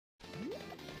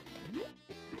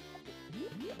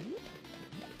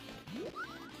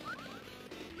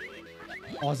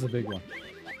Oh, it's a big one.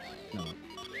 No.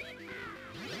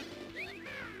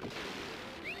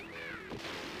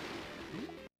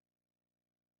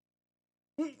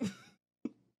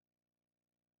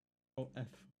 Oh, F.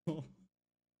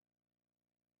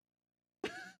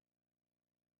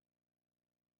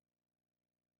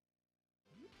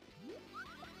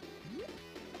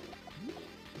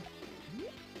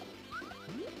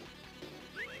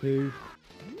 Two.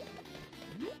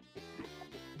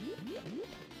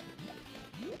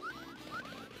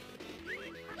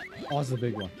 Oh, it's a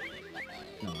big one.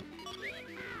 No.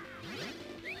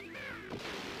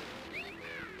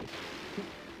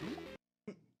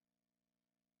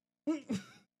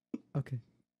 Okay.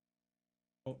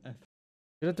 Oh, F.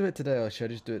 Should I do it today or should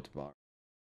I just do it tomorrow?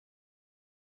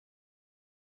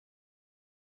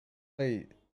 Wait.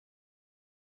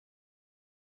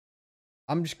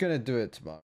 I'm just gonna do it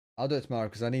tomorrow. I'll do it tomorrow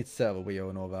because I need to set up a wheel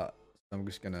and all that. So I'm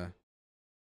just gonna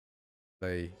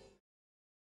play.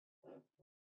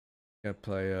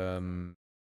 Game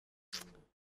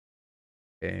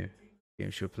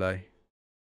should play.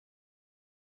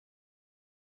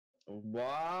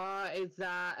 What is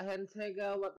that,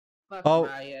 Hentega? What the fuck, Oh,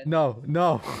 Ryan? no,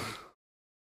 no.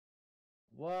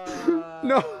 What?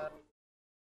 No.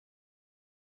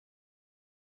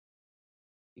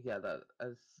 Yeah, that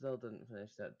I still didn't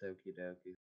finish that Doki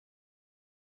Doki.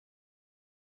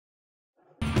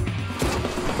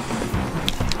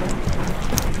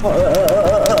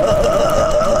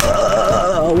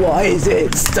 Why is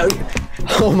it so...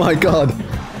 Oh my god.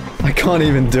 I can't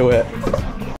even do it.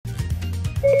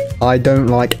 I don't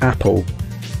like apple.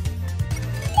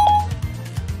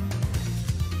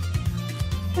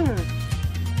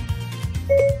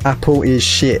 Apple is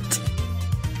shit.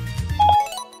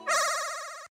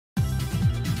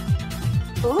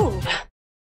 Ooh.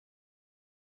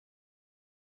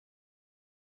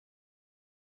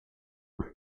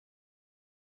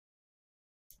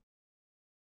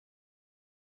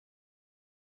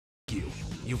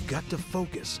 You've got to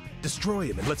focus. Destroy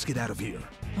him and let's get out of here.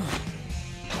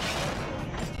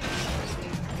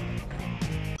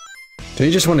 Do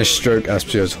you just want to stroke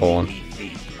Aspio's horn?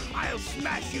 I'll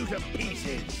smash you to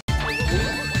pieces.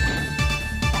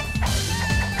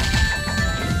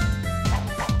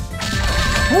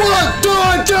 1,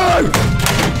 2, 2!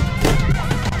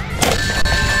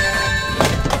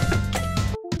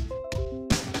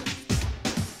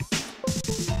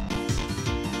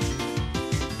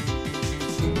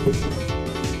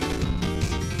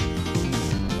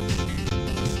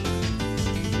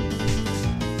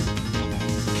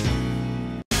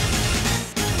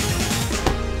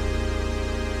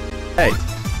 Hey.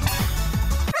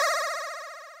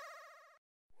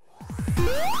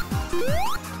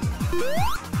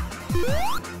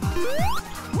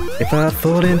 If I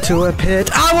fall into a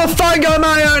pit, I will find on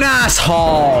my own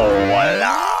asshole!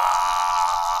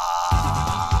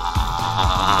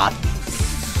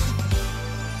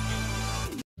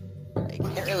 I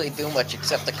can't really do much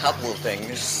except a couple of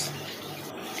things.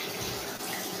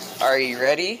 Are you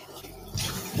ready?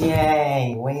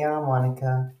 Yay, we are,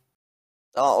 Monica.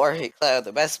 Don't worry, Cloud,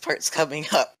 the best part's coming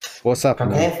up. What's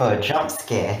happening? Prepare for a jump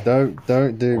scare. Don't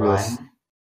do this. 1,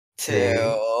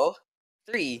 2,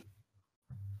 3.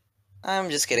 I'm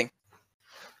just kidding.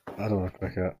 I don't want to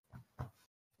click it.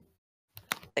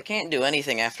 I can't do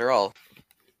anything after all.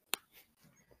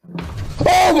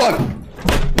 Oh my!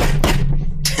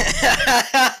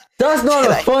 That's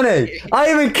not funny.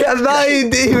 That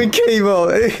even came up.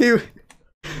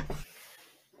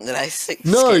 Did I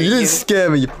No, you didn't scare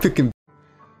me. You freaking.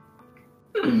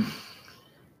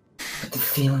 The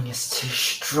feeling is too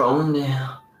strong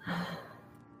now.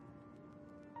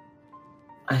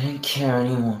 I don't care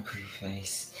anymore, pretty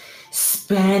face.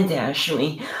 Spandash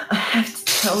me. I have to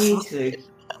tell you to.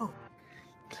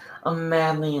 I'm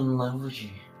madly in love with you.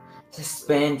 To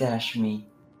spandash me.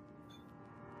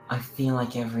 I feel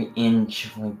like every inch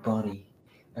of my body,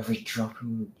 every drop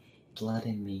of blood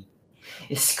in me,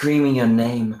 is screaming your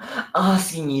name,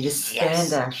 asking you to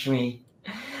spandash me.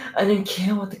 I don't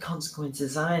care what the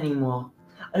consequences are anymore.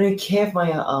 I don't care if my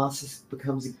ass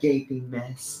becomes a gaping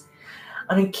mess.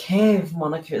 I don't care if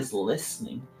Monica is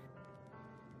listening.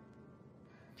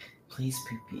 Please,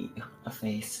 Poopy, a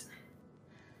face.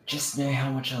 Just know how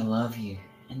much I love you,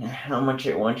 and how much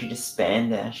I want you to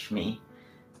spandash me.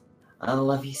 I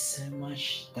love you so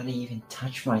much that I even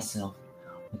touch myself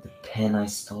with the pen I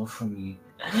stole from you.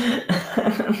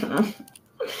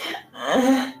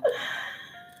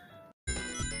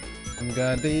 I'm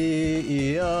gonna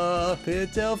be up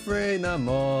until 3 in the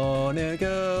morning,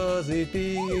 cause these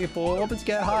people always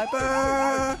get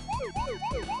hyper.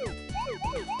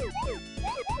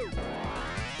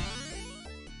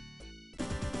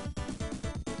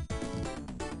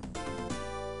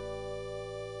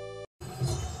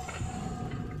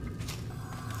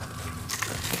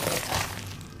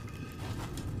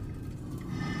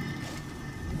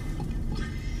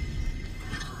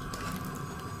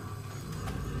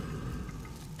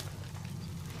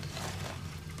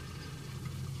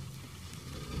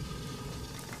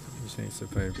 Just needs to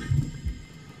pay.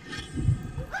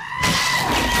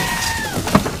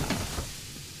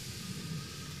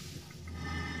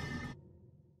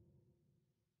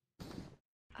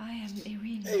 I am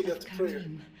Irina of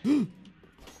Karim.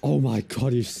 Oh my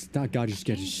god, that guy just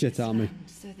scared the shit out of me.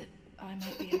 So that I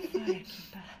might be a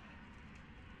firekeeper.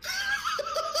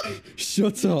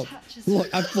 Shut up. Look,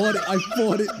 I bought it. I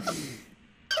bought it.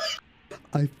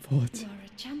 I bought it. You are a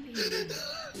champion.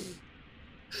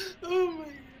 Oh my.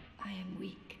 I am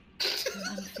weak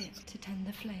and unfit to tend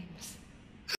the flames.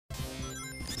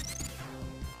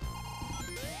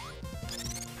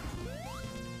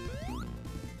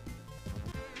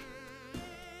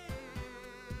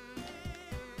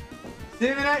 See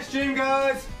you in the next stream,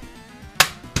 guys.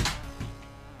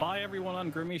 Bye everyone on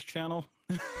Grimmy's channel.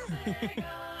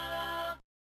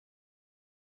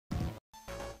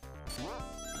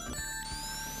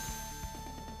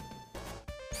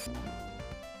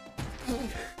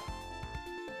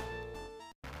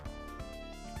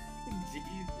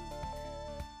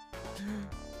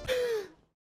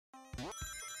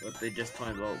 What they just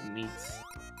talking about meats.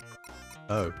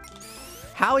 Oh.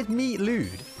 How is meat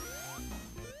lewd?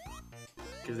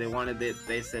 Because they wanted it,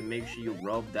 they said make sure you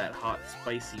rub that hot,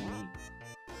 spicy meat.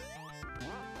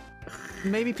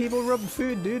 Maybe people rub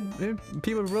food, dude. Maybe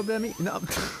people rub their meat. No.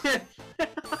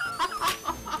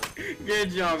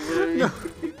 Good job, Grimmy. No.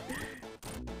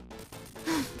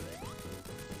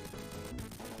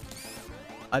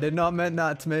 I did not mean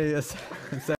that to me.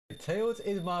 Tails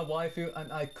is my waifu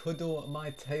and I cuddle my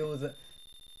Tails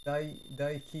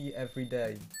daiki every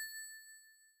day.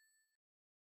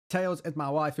 Tails is my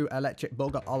waifu, electric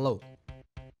bugger, hello.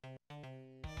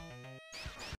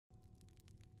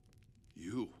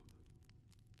 You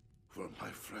were my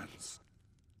friends.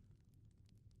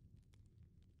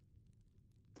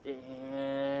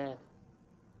 Yeah.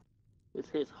 This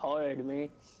hits hard, man.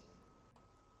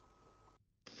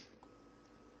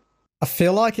 I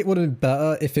feel like it would have been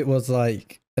better if it was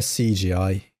like a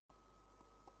CGI.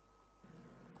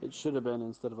 It should have been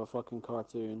instead of a fucking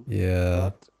cartoon.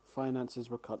 Yeah. But finances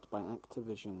were cut by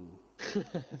Activision.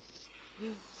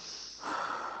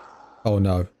 Oh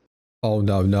no. Oh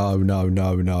no, no, no,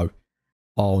 no, no.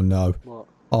 Oh no. What?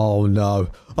 Oh no.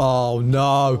 Oh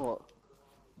no. What?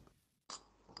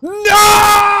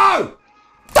 No!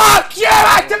 Fuck you,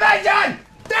 Activision!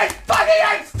 This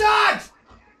fucking instant!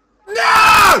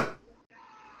 No!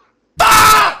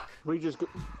 Fuck! We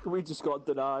just got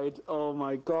denied. Oh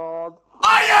my god.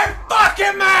 Are you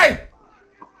fucking me?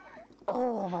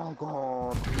 Oh my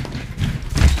god.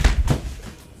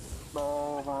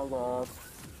 Oh my god.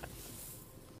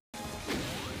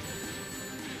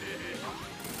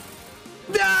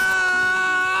 No!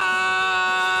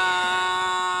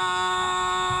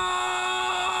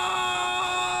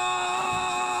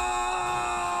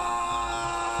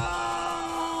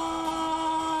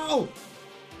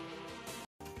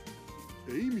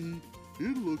 Amy,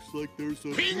 it looks like there's a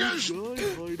big guy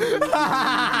hiding over the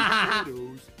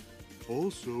shadows.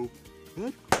 Also,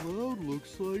 that cloud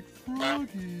looks like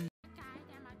Froggy.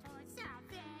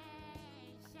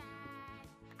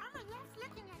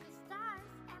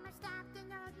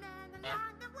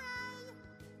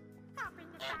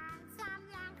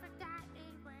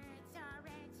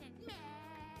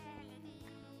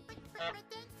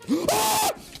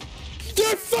 Oh!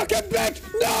 You fucking bitch!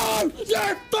 No!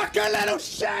 You fucking little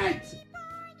shit!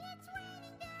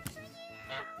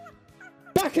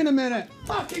 Back in a minute!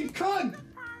 Fucking cunt!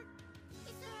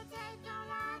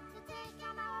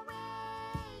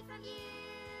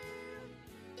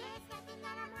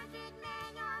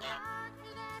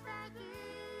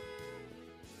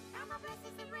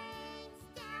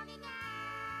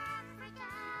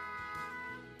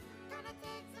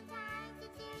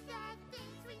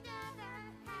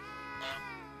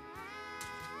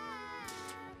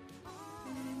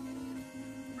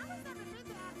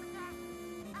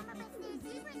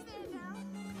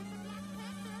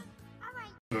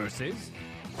 Versus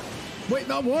Wait,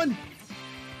 not one!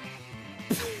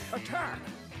 attack.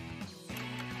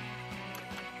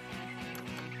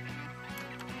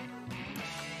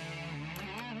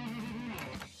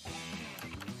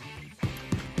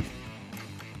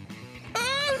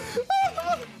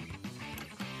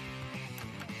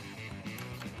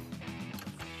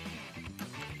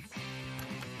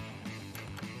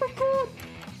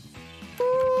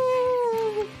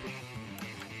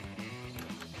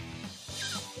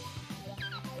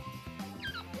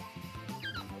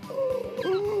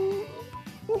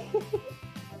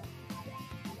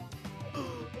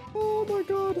 Oh my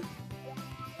god.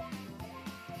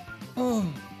 Oh.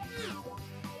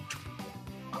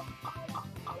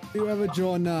 Whoever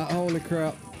drawn that, holy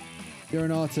crap. You're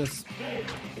an artist.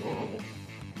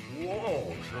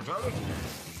 Whoa,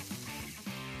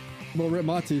 Well, rip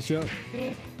my t-shirt.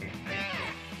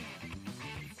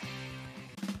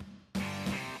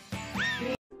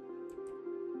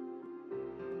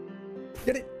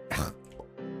 Get it!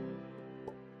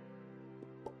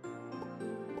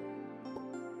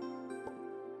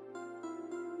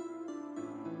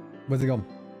 Where's it gone?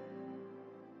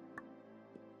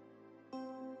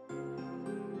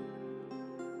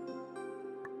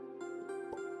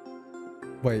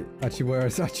 Wait, actually, where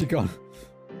is it actually gone?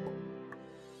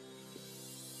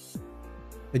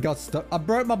 It got stuck. I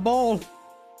broke my ball!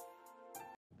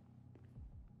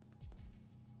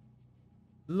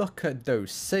 Look at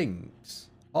those sinks.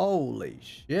 Holy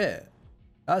shit.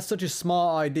 That's such a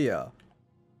smart idea.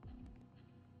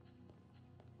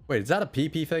 Wait, is that a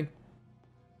PP thing?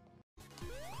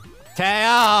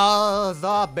 Chaos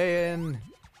the bin.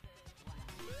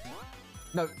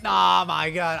 No, oh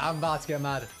my god, I'm about to get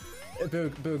mad.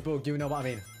 Boog, you know what I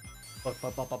mean.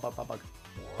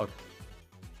 Bug.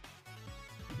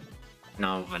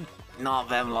 No, not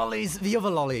them lollies. The other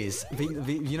lollies.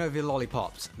 You know the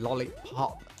lollipops.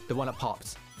 Lollipop. The one that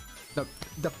pops. The.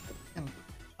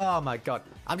 Oh my god.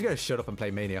 I'm gonna shut up and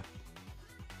play Mania.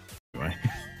 Anyway.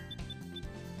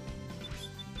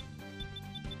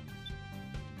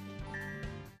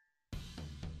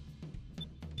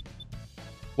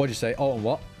 What'd you say? Oh, and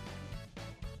what?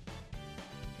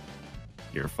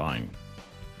 You're fine.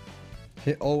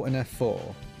 Hit Alt and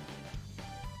F4.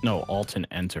 No, Alt and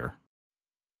Enter.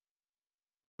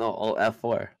 No, Alt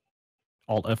F4.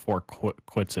 Alt F4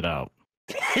 quits it out.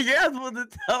 You're supposed to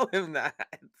tell him that.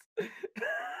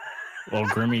 Well,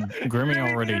 Grimmy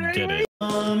already did it.